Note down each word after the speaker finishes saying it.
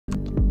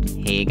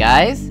Hey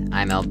guys,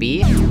 I'm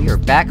LB. We are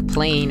back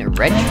playing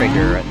Red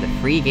Trigger, the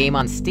free game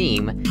on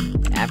Steam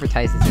that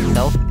advertises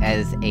itself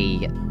as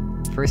a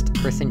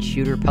first-person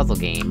shooter puzzle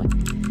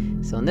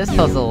game. So in this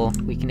puzzle,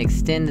 we can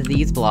extend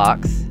these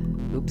blocks.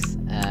 Oops,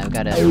 I've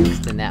gotta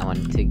extend that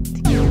one to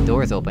keep the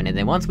doors open, and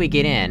then once we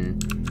get in...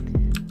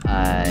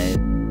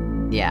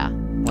 yeah.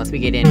 Once we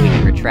get in, we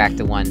can retract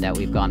the one that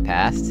we've gone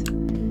past. So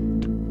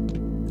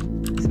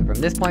from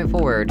this point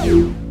forward, I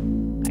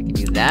can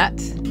do that.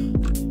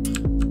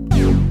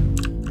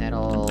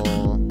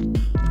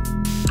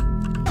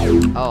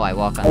 Oh, I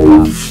walk on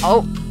top.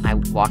 Oh! I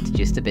walked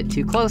just a bit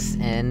too close,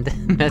 and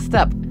messed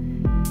up.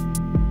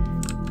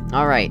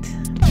 Alright.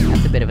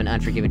 That's a bit of an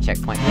unforgiving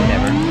checkpoint,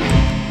 whatever.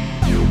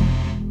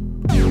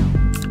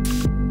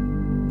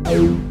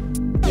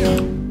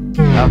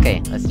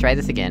 Okay, let's try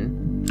this again.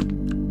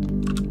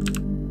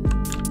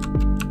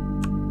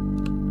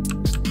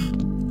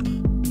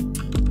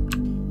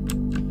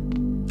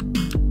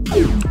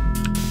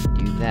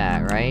 Do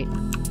that, right?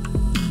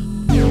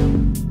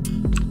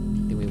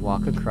 Then we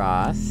walk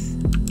across.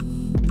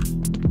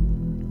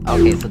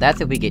 Okay, so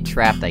that's if we get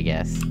trapped, I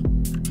guess.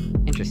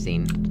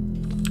 Interesting.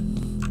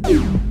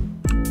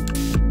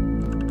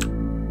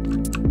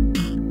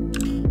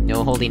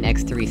 No holding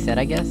X to reset,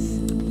 I guess?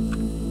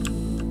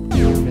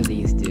 What do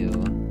these do?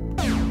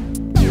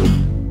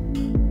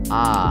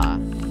 Ah.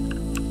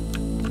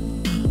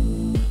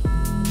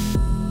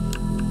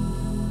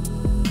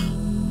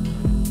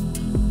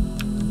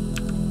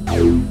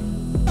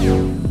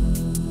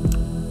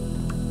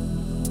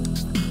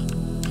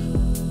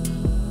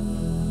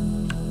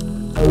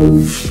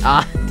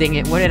 Ah, dang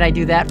it, what did I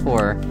do that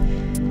for?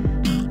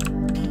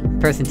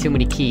 Pressing too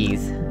many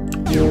keys.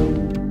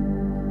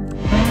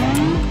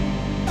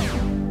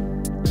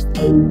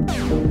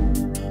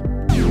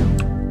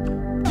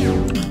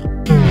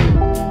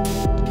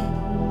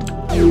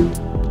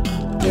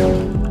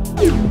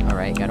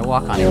 Alright, gotta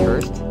walk on it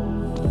first.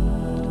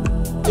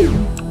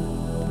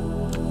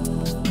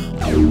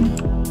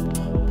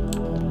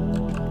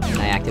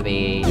 And I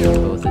activate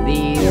both of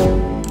these.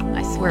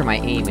 I swear my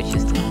aim is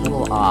just a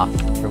little off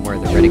from where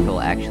the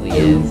reticle actually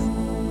is.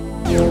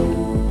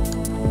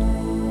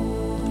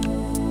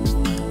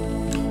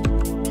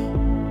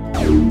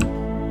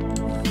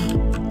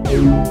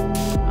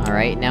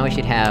 Alright, now we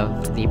should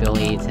have the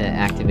ability to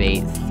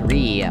activate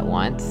 3 at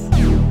once.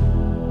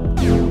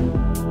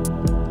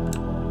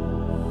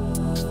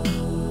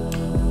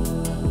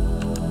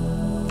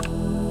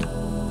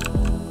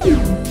 So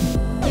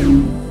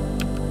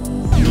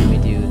we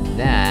do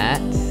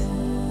that.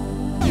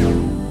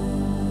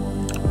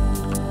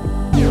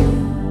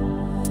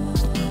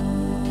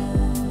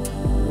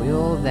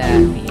 Will that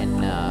be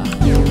enough?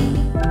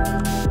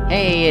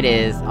 Hey, it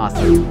is!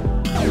 Awesome.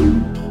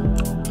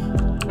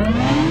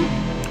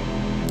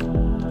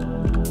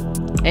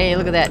 Hey,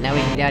 look at that, now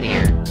we can get out of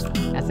here.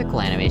 That's a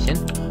cool animation.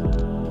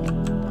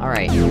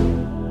 Alright.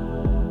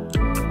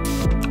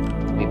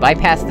 We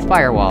bypassed the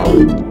firewall.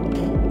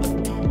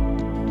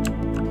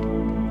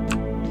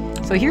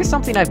 So here's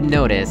something I've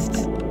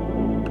noticed.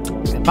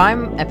 If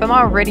I'm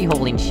already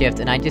holding shift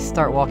and I just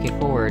start walking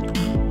forward,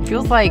 it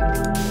feels like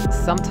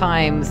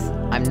sometimes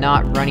I'm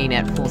not running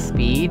at full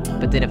speed,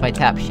 but then if I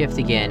tap shift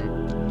again,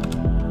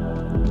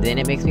 then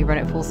it makes me run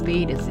at full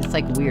speed. It's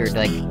like weird,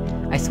 like...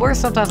 I swear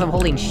sometimes I'm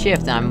holding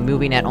shift and I'm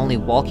moving at only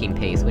walking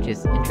pace, which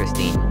is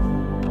interesting.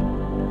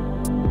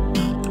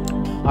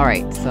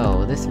 Alright,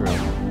 so, this room.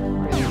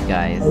 Where are these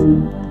guys?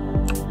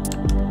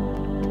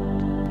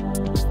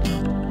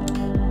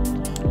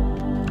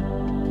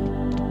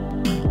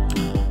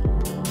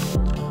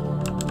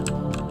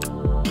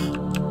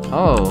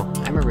 Oh,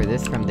 I remember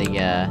this from the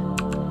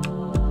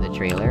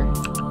trailer.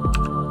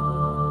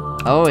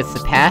 Oh, it's the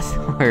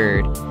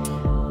password!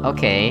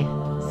 Okay,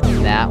 so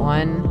that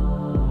one...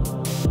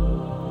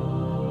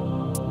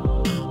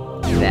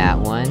 that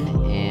one,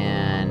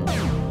 and...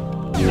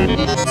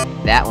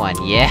 that one,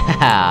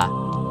 yeah!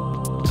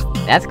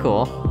 That's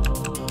cool.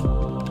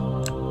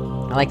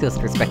 I like those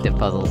perspective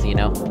puzzles, you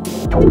know?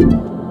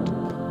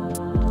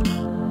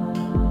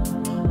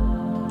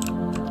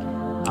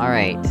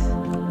 Alright.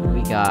 What do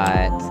we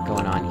got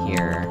going on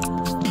here?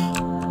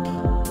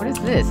 What is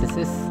this? Is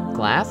this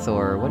glass,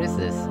 or what is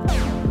this?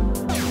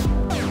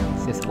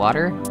 Is this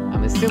water?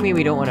 I'm assuming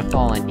we don't want to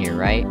fall in here,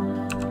 right?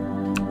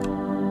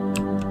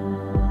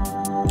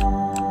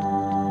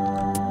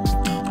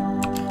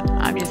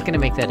 I'm just gonna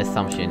make that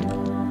assumption.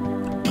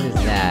 What is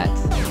that?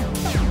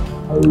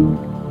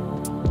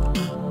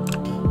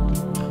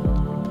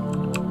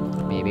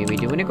 Maybe we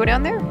do want to go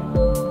down there? I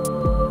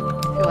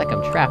feel like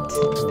I'm trapped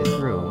in this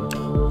room.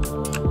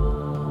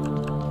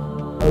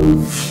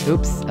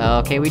 Oops,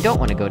 okay, we don't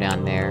want to go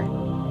down there.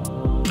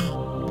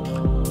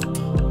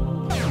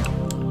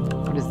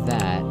 What is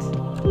that?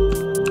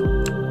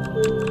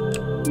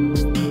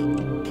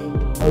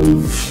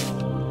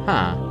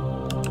 Huh.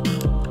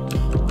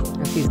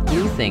 There's these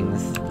blue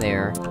things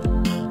there.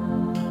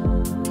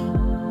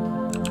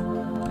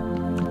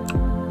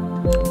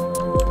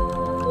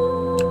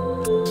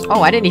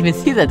 Oh, I didn't even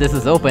see that this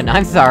is open,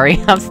 I'm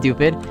sorry, I'm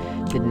stupid.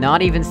 Did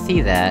not even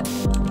see that.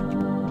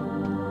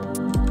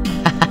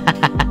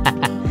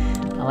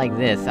 I like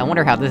this. I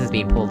wonder how this is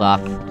being pulled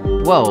off.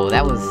 Whoa,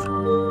 that was...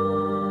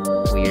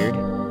 weird.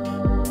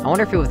 I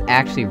wonder if it was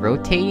actually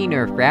rotating,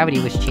 or if gravity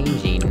was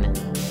changing.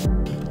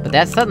 But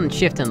that sudden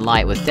shift in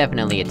light was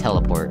definitely a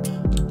teleport.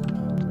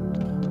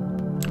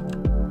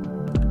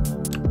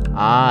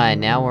 Ah,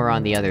 now we're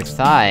on the other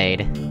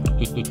side.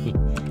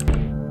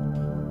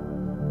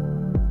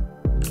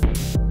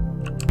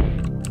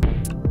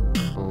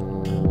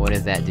 What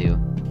does that do?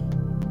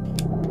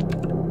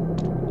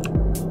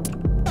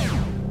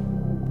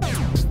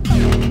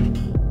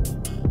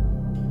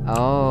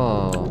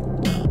 Oh.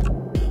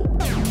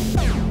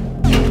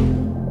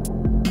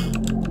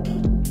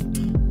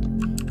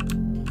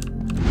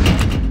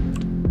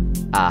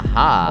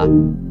 Aha!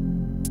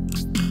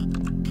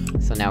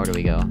 So now where do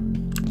we go?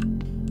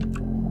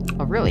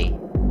 Oh, really?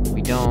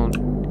 We don't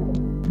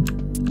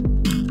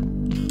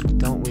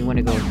we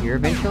wanna go here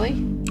eventually?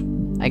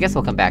 I guess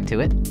we'll come back to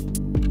it.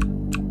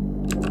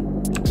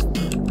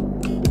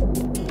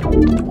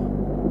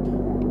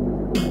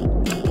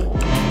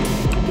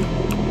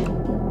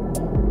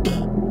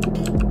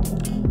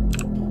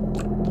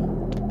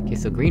 Okay,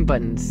 so green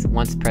buttons,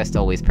 once pressed,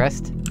 always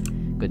pressed.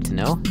 Good to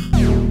know.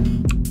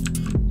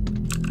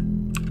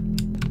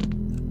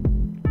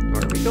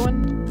 Where are we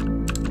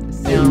going?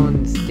 This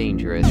sounds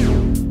dangerous.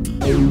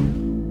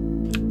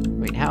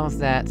 Wait, how's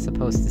that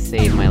supposed to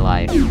save my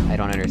life? I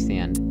don't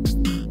understand.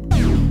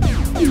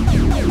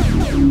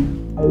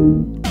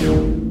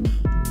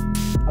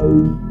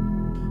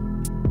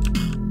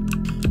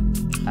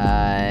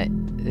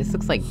 This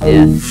looks like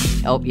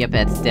death. Oh, yep,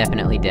 that's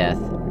definitely death.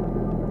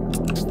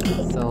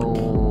 So...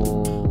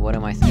 what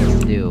am I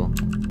supposed to do?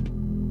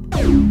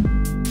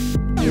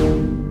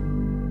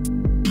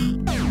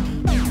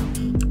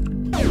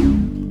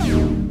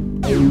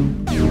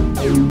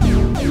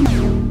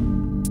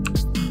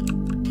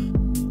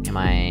 Am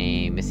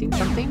I missing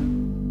something?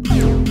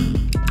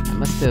 I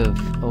must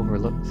have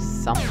overlooked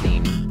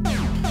something.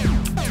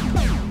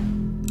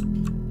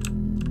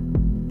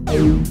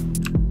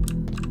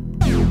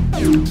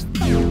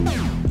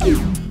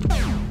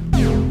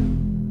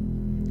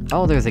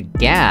 Oh, there's a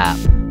gap!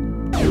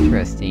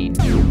 Interesting.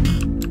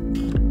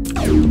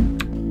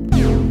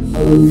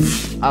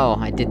 Oh,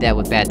 I did that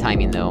with bad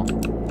timing, though.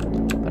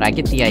 But I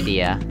get the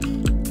idea.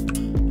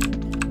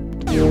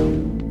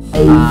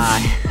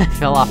 Ah, I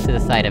fell off to the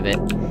side of it.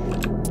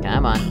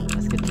 Come on,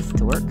 let's get this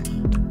to work.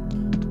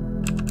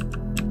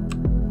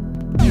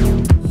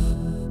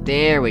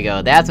 There we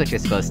go, that's what you're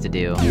supposed to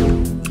do.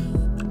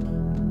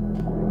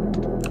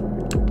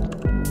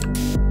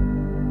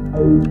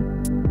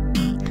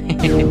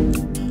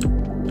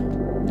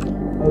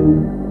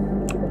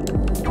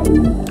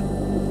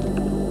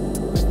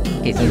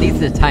 Okay, so these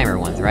are the timer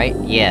ones, right?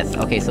 Yes,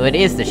 okay, so it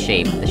is the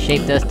shape. The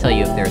shape does tell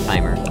you if they're a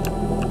timer.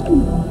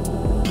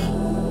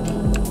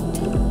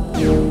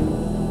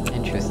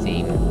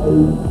 Interesting.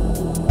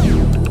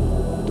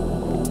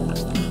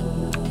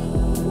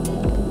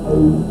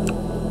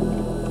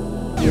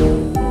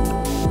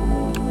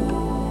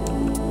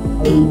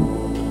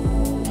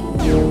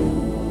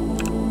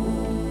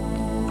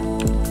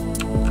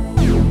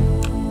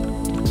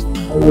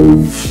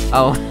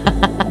 Oh,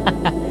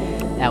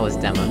 that was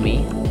dumb of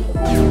me.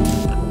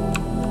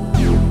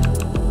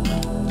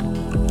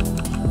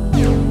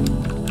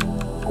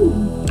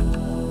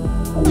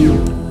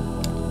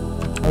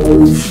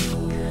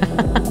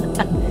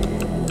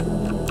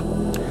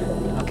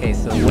 Okay,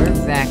 so where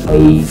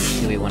exactly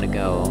do we want to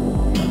go?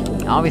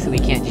 Now, obviously we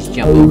can't just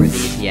jump over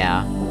these,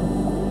 yeah.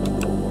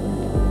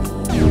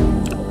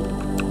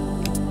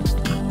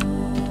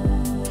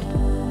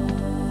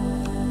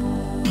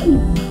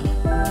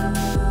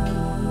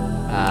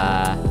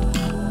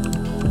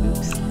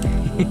 Oops.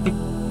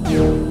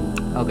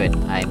 Oh good,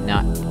 I'm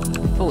not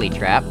fully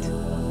trapped.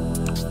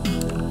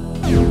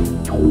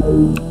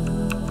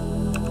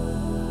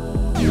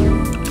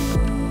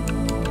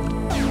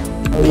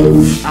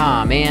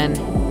 Aw, man.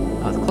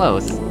 That was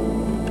close.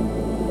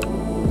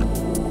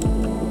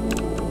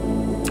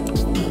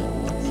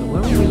 So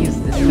where will we use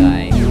this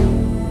guy?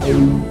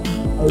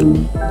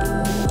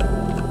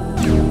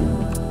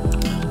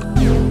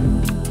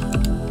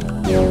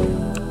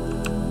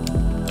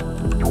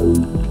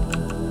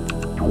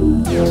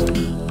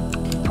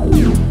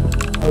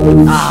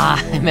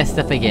 Ah, I messed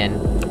up again.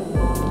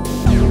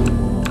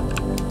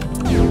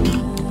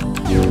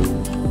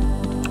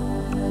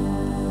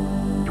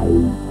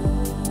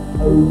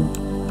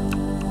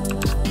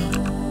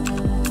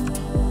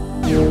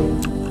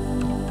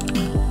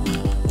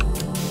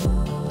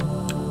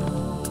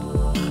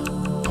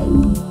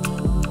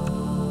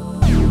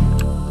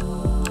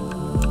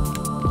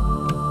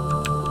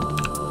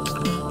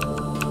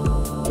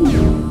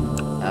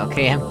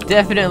 Okay, I'm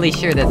definitely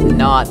sure that's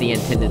not the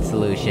intended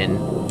solution.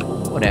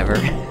 Whatever.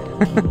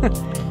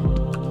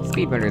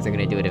 Speedrunners are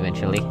gonna do it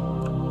eventually.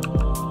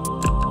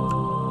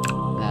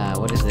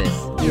 What is this?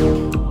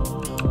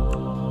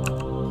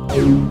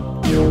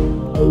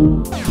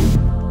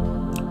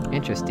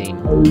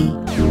 Interesting.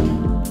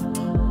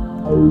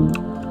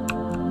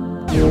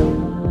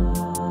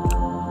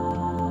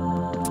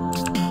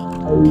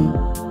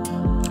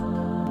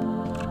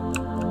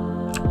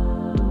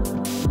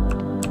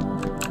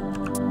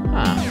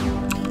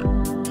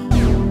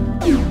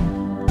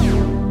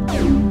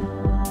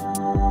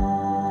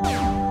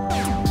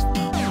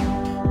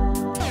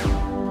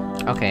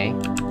 Okay.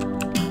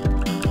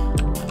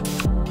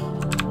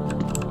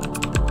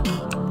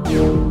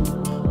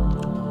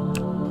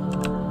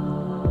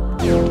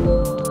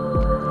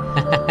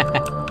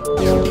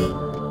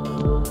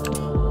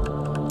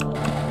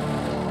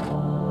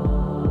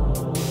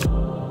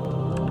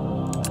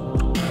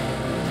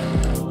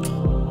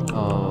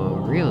 Oh,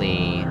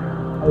 really?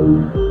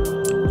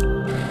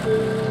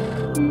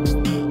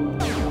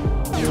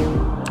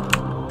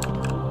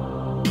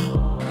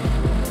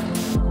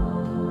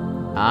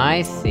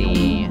 I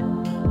see.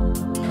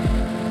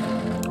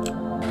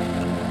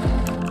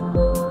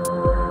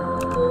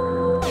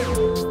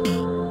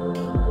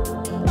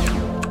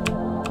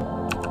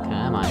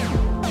 Come on.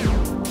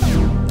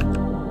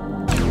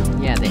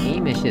 Yeah, the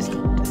aim is just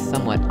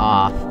somewhat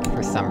off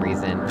for some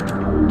reason.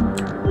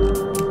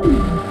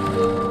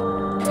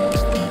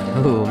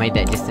 Ooh, made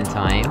that just in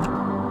time.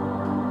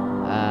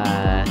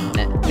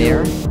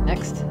 There?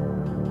 Next?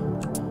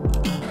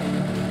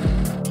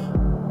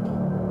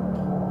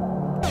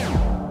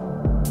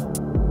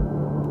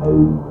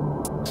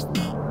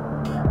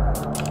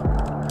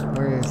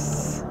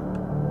 Where's...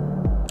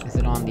 Is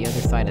it on the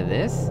other side of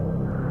this?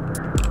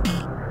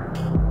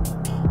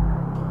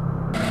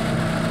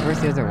 Where's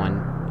the other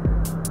one?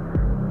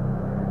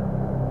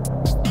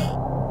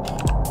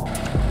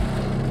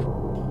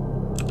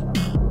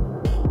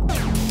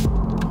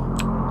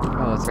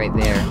 Oh, it's right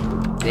there.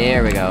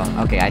 There we go.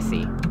 Okay, I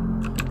see.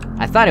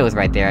 I thought it was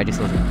right there, I just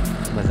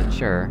wasn't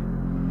sure.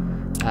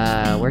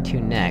 Where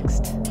to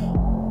next?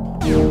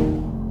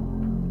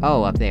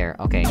 Oh, up there,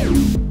 okay.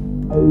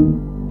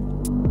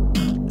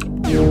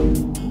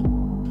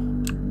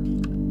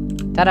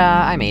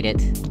 Ta-da! I made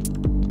it!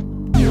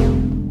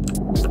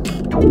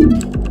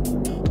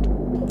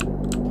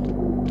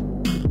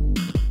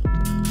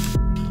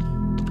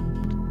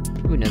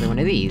 Ooh, another one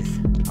of these.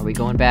 Are we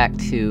going back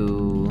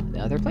to... the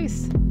other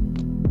place?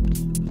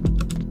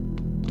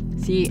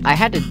 See, I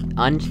had to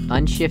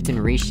unshift and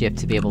reshift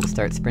to be able to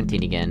start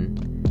sprinting again.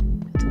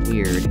 That's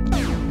weird.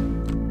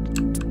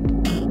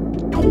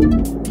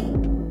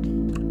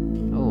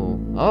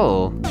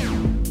 Oh.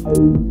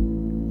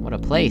 What a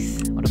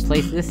place. What a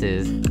place this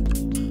is.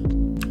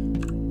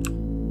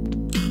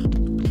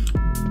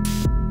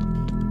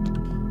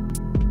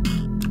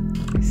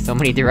 There's so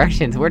many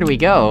directions, where do we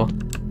go?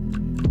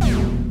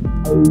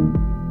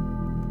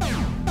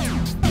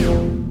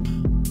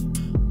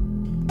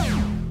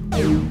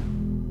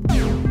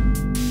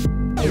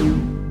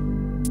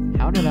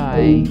 How did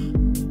I...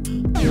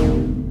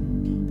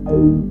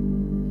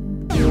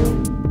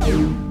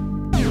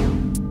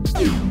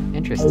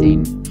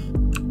 Interesting.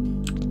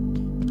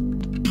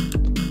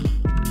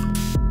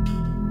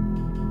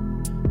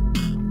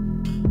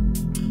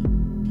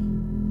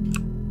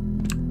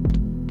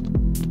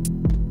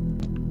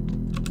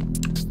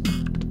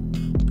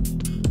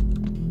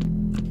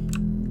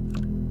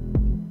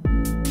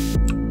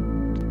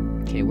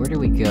 Okay, where do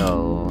we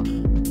go?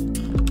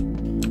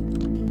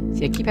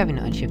 See, I keep having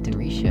to unshift and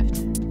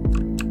reshift.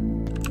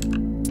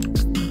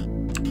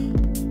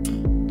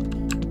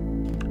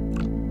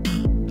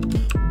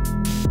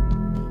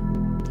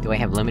 Do I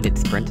have limited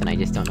sprint and I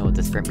just don't know what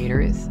the sprint meter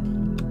is?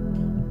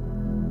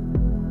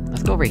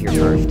 Let's go over here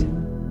first.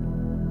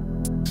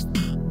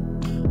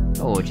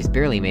 Oh, it just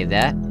barely made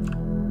that.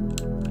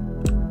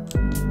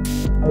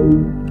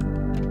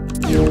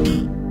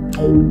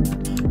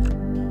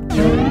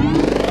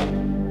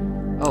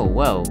 Oh,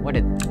 whoa, what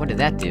did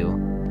that do?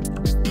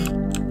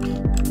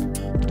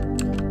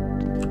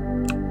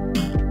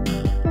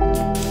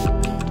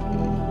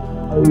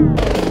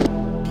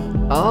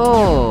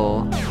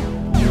 Oh!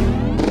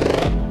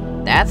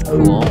 That's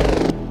cool!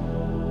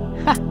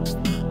 Ha!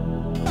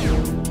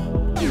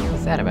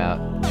 What's that about?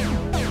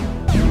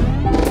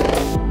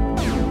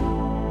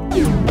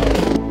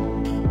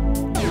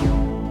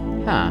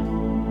 Huh.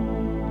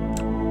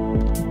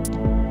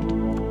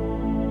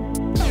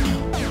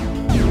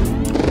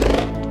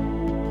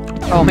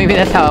 Oh, maybe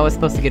that's how I was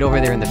supposed to get over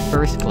there in the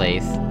first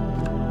place.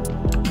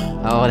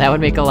 Oh, that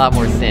would make a lot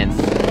more sense.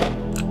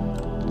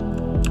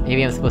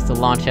 Maybe I'm supposed to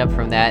launch up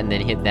from that and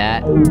then hit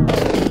that.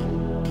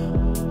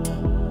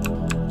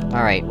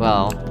 Alright,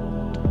 well...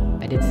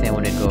 I did say I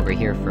wanted to go over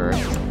here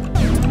first.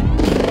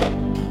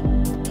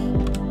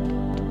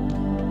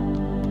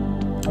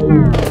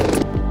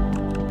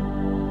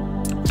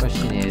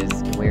 Question is,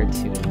 where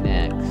to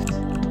next?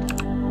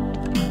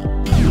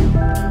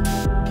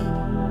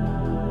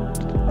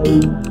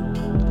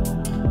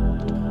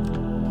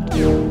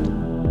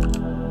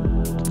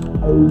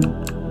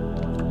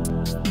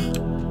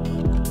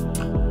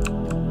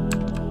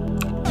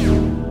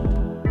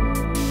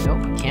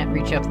 Nope, can't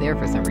reach up there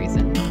for some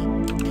reason.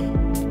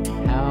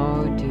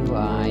 How do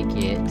I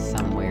get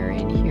somewhere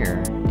in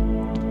here?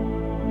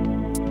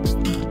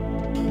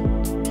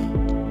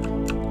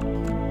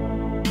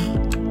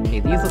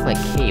 these look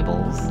like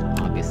cables,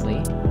 obviously.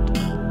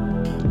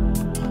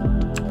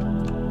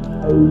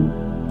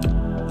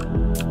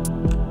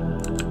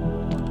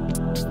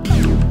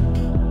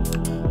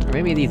 Or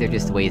maybe these are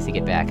just ways to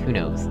get back, who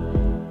knows?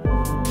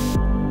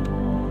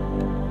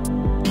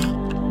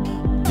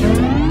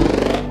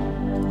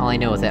 All I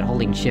know is that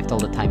holding shift all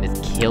the time is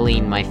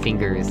killing my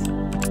fingers.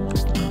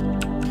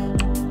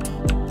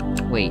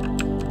 Wait.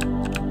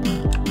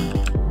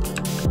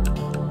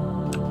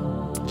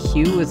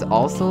 Q is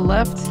also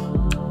left?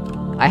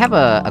 I have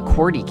a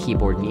QWERTY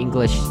keyboard in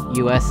English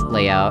US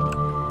layout.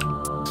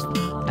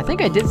 I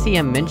think I did see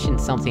him mention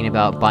something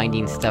about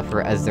binding stuff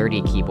for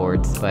AZERTY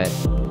keyboards, but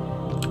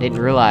I didn't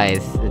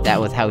realize that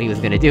that was how he was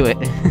gonna do it.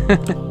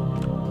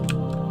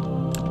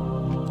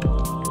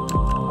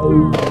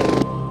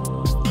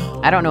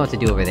 I don't know what to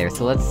do over there,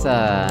 so let's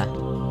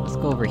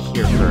go over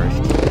here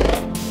first.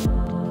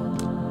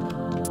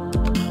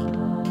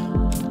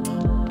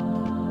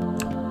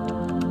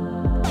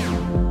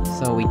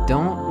 So we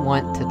don't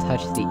want to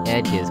touch the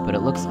edges, but it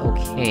looks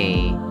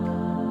okay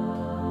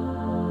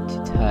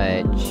to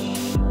touch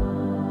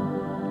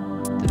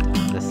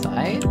the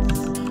sides?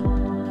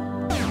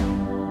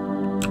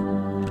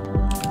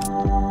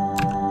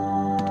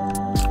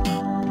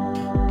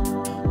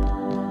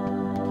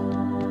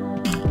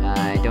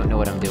 I don't know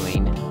what I'm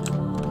doing.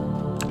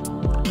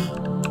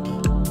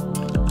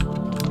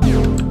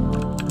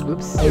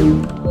 Oops.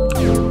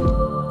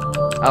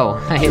 Oh,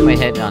 I hit my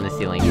head on the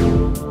ceiling.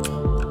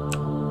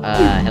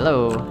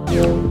 Hello?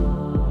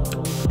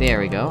 There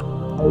we go.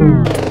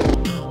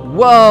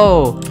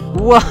 Whoa!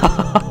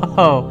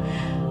 Whoa!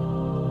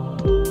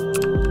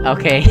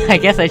 Okay, I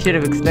guess I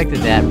should've expected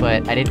that,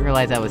 but I didn't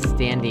realize I was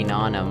standing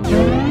on him.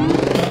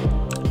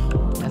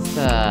 Let's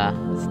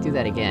do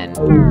that again.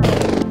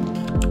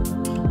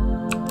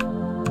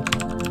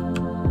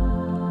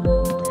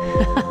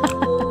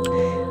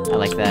 I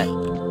like that.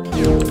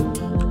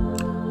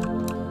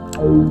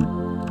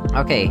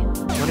 Okay,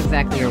 what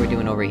exactly are we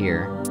doing over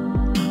here?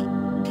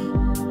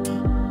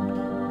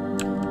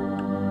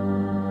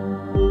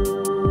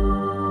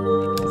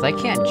 Cause I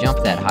can't jump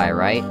that high,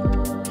 right?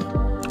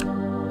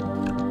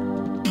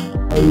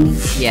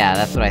 Yeah,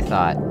 that's what I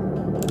thought.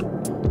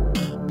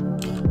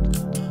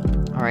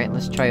 Alright,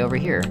 let's try over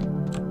here.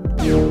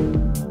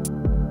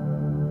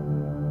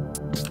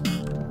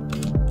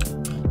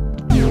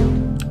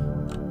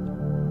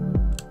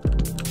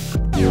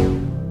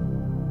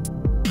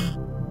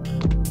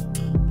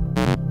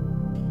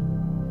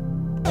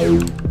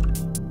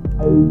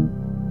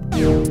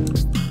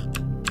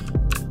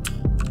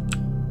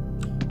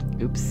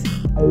 Oops.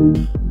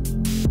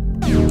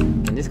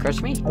 Can this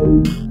crush me?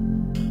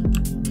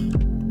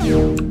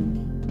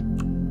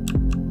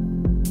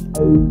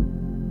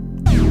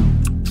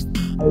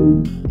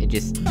 It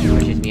just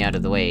pushes me out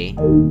of the way.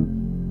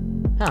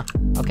 Huh,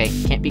 okay,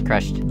 can't be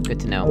crushed. Good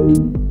to know.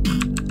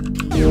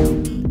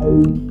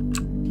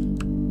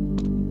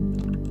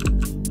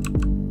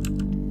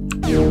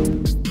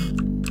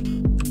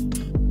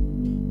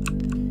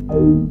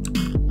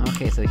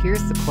 Okay, so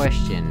here's the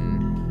question.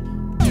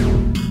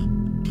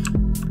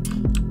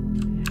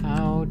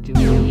 How do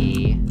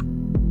we...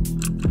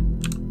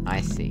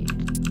 I see.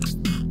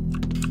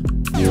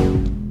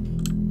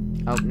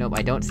 Oh, nope,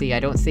 I don't see, I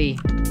don't see!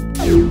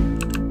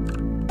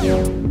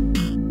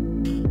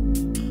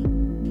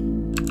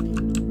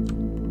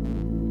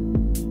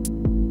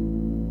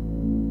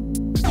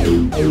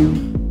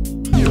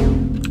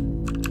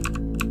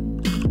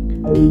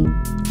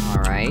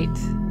 Alright.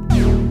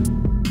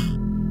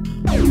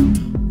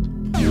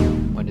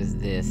 What is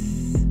this?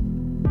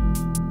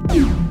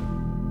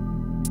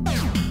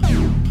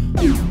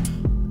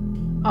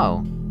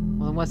 Oh.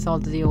 Well then what's all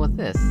the deal with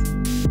this?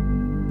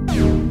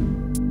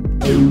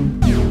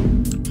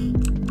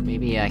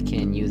 Maybe I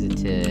can use it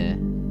to...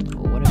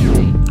 Well, what if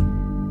I...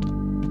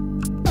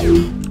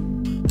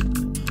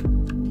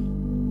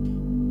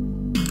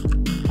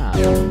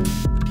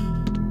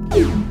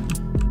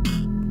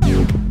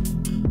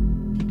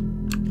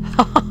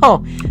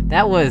 Oh,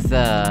 that was,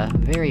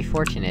 very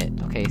fortunate.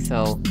 Okay,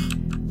 so...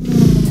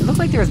 It looked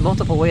like there was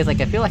multiple ways, like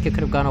I feel like it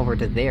could've gone over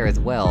to there as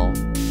well.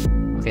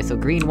 Okay, so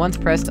green once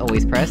pressed,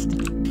 always pressed.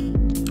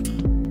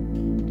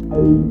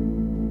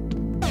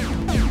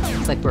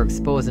 Looks like we're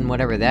exposing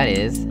whatever that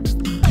is.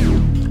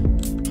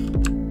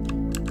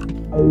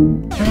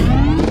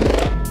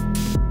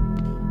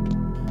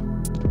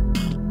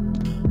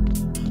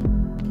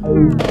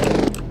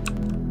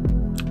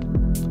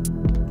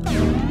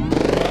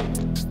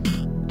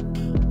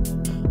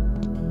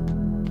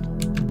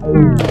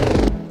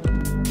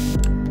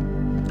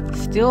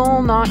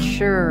 Still not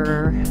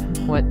sure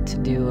what to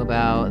do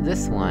about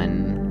this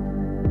one.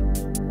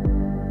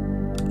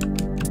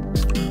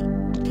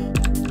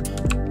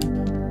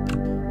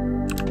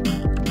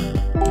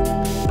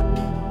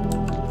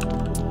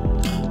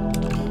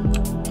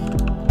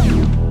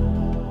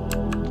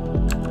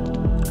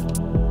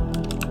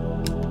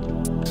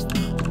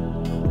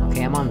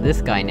 Okay, I'm on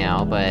this guy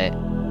now, but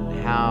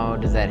how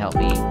does that help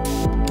me?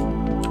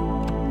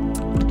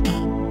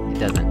 It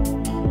doesn't.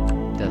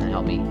 It doesn't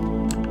help me.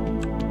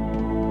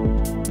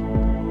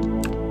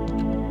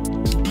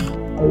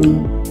 Yeah,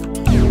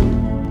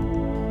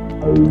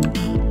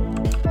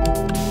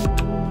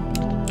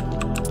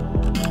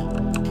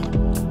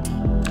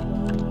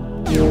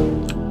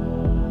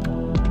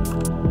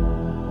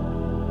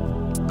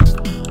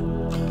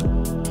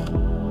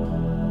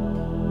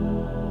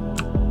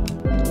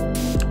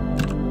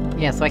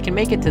 so I can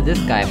make it to this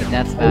guy, but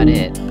that's about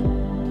it.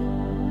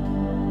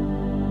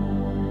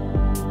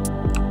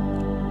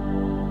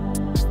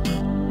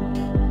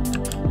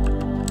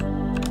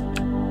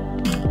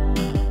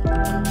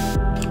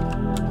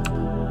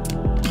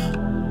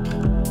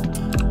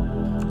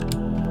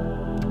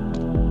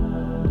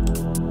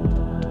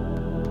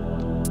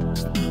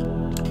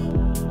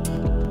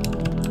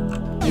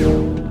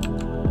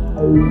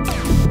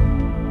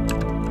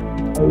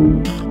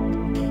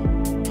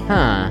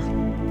 Huh.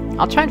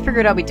 I'll try and figure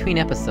it out between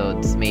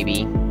episodes,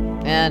 maybe.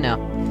 No.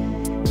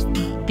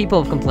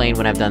 People have complained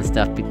when I've done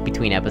stuff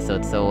between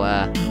episodes, so,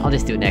 I'll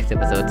just do it next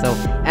episode. So,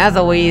 as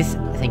always,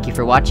 thank you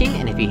for watching,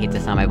 and if you hate the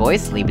sound of my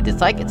voice, leave a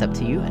dislike, it's up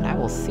to you, and I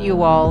will see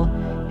you all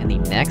in the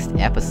next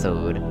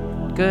episode.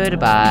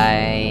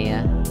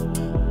 Goodbye!